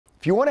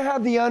If you want to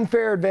have the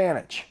unfair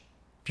advantage,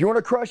 if you want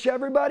to crush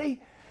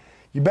everybody,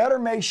 you better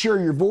make sure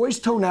your voice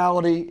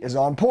tonality is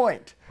on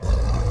point.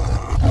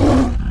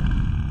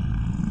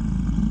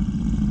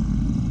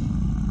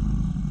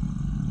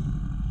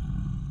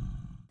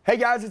 Hey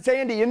guys, it's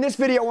Andy. In this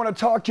video, I want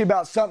to talk to you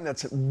about something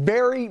that's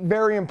very,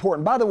 very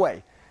important. By the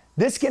way,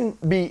 this can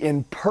be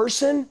in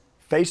person,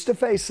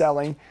 face-to-face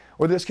selling,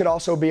 or this could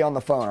also be on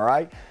the phone, all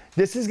right?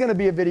 This is going to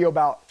be a video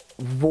about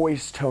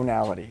voice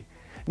tonality.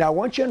 Now, I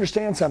want you to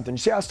understand something. You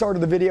see how I started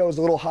the video as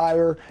a little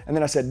higher, and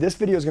then I said this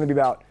video is going to be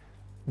about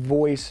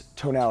voice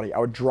tonality. I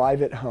would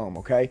drive it home,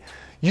 okay?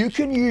 You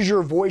can use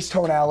your voice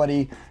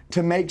tonality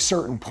to make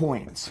certain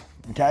points,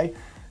 okay?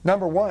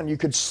 Number one, you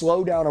could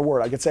slow down a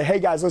word. I could say, hey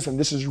guys, listen,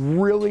 this is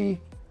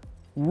really,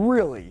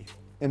 really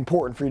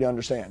important for you to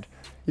understand.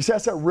 You see, I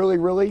said really,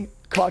 really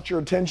caught your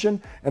attention,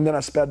 and then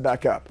I sped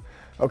back up,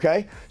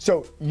 okay?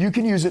 So you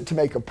can use it to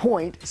make a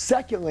point.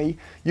 Secondly,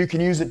 you can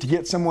use it to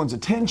get someone's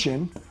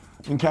attention,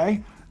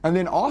 okay? And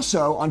then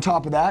also, on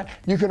top of that,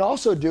 you can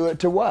also do it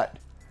to what?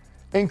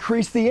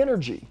 Increase the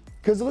energy.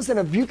 Because listen,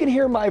 if you can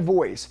hear my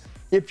voice,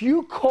 if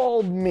you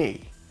called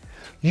me,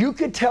 you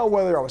could tell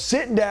whether I was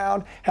sitting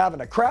down, having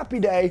a crappy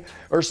day,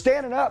 or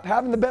standing up,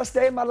 having the best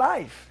day of my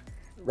life,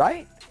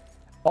 right?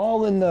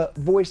 All in the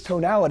voice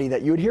tonality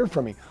that you would hear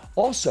from me.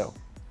 Also,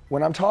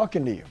 when I'm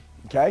talking to you,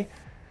 okay?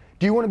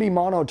 Do you want to be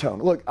monotone?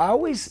 Look, I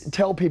always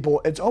tell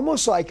people it's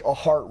almost like a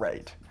heart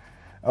rate,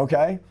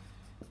 okay?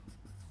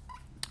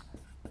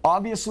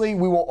 Obviously,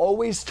 we will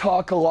always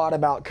talk a lot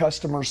about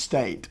customer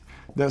state.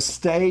 The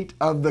state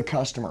of the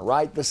customer,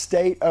 right? The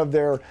state of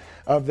their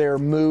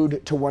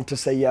mood to want to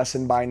say yes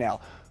and buy now.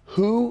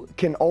 Who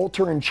can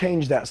alter and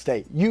change that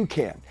state? You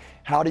can.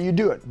 How do you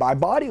do it? By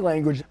body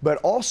language, but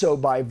also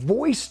by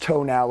voice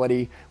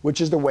tonality, which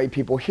is the way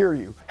people hear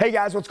you. Hey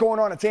guys, what's going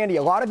on? It's Andy.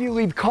 A lot of you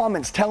leave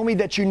comments telling me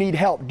that you need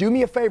help. Do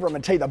me a favor. I'm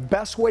going to tell you the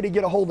best way to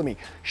get a hold of me.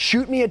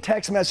 Shoot me a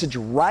text message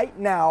right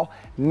now,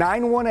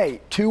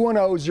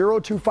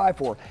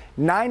 918-210-0254.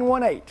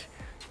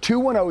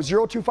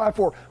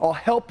 918-210-0254. I'll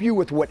help you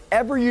with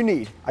whatever you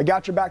need. I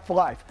got your back for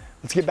life.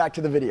 Let's get back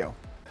to the video.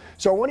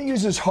 So I want to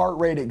use this heart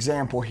rate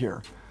example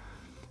here.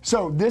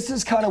 So this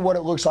is kind of what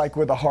it looks like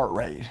with a heart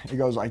rate. It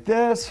goes like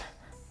this,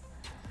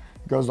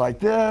 it goes like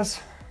this,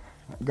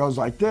 it goes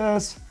like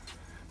this,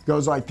 it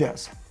goes like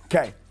this.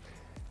 Okay,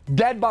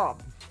 Dead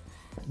Bob.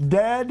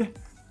 Dead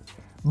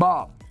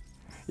Bob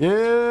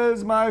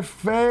is my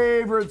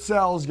favorite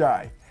sales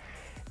guy.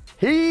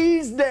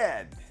 He's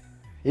dead.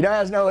 He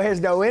has no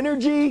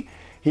energy.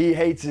 He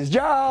hates his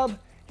job.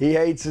 He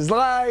hates his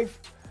life.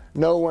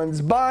 No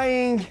one's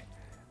buying.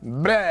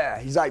 Blah.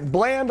 He's like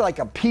bland like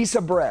a piece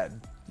of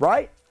bread,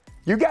 right?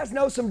 You guys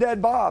know some dead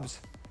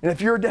Bobs. And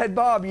if you're a dead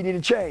Bob, you need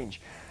to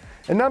change.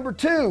 And number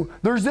two,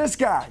 there's this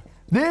guy.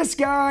 This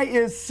guy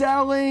is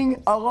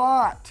selling a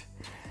lot.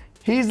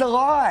 He's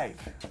alive.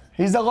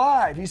 He's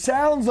alive. He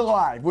sounds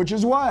alive, which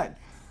is what?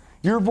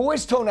 Your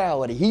voice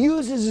tonality. He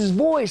uses his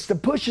voice to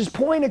push his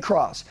point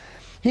across.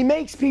 He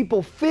makes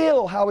people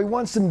feel how he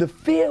wants them to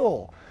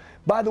feel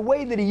by the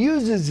way that he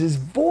uses his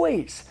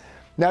voice.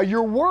 Now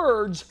your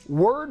words,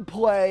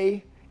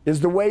 wordplay is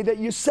the way that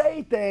you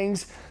say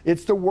things.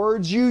 It's the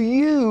words you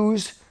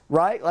use,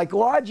 right? Like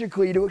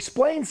logically to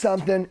explain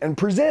something and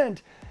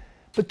present.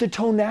 But the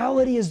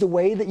tonality is the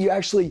way that you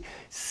actually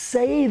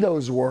say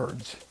those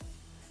words.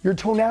 Your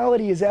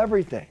tonality is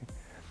everything.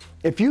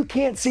 If you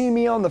can't see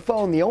me on the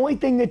phone, the only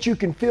thing that you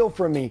can feel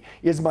from me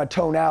is my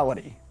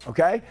tonality,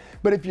 okay?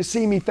 But if you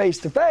see me face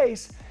to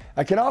face,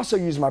 I can also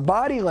use my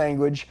body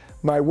language,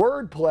 my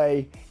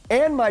wordplay,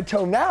 and my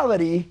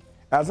tonality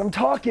as I'm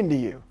talking to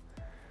you.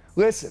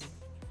 Listen,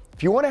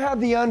 if you want to have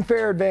the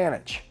unfair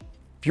advantage,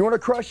 if you want to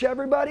crush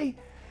everybody,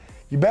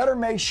 you better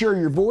make sure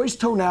your voice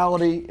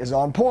tonality is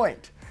on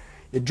point.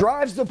 It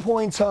drives the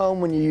points home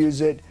when you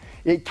use it.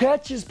 It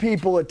catches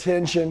people's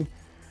attention,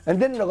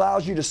 and then it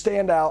allows you to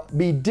stand out,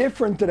 be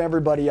different than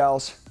everybody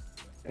else,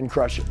 and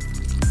crush it.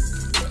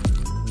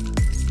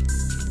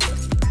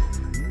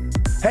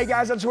 Hey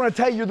guys, I just want to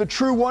tell you, you're the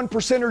true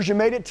 1%ers. You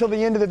made it till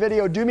the end of the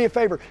video. Do me a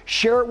favor,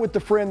 share it with the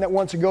friend that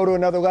wants to go to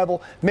another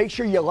level. Make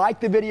sure you like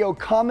the video,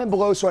 comment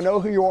below so I know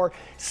who you are,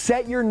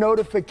 set your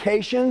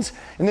notifications,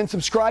 and then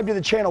subscribe to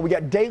the channel. We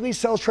got daily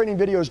sales training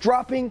videos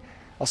dropping.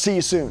 I'll see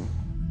you soon.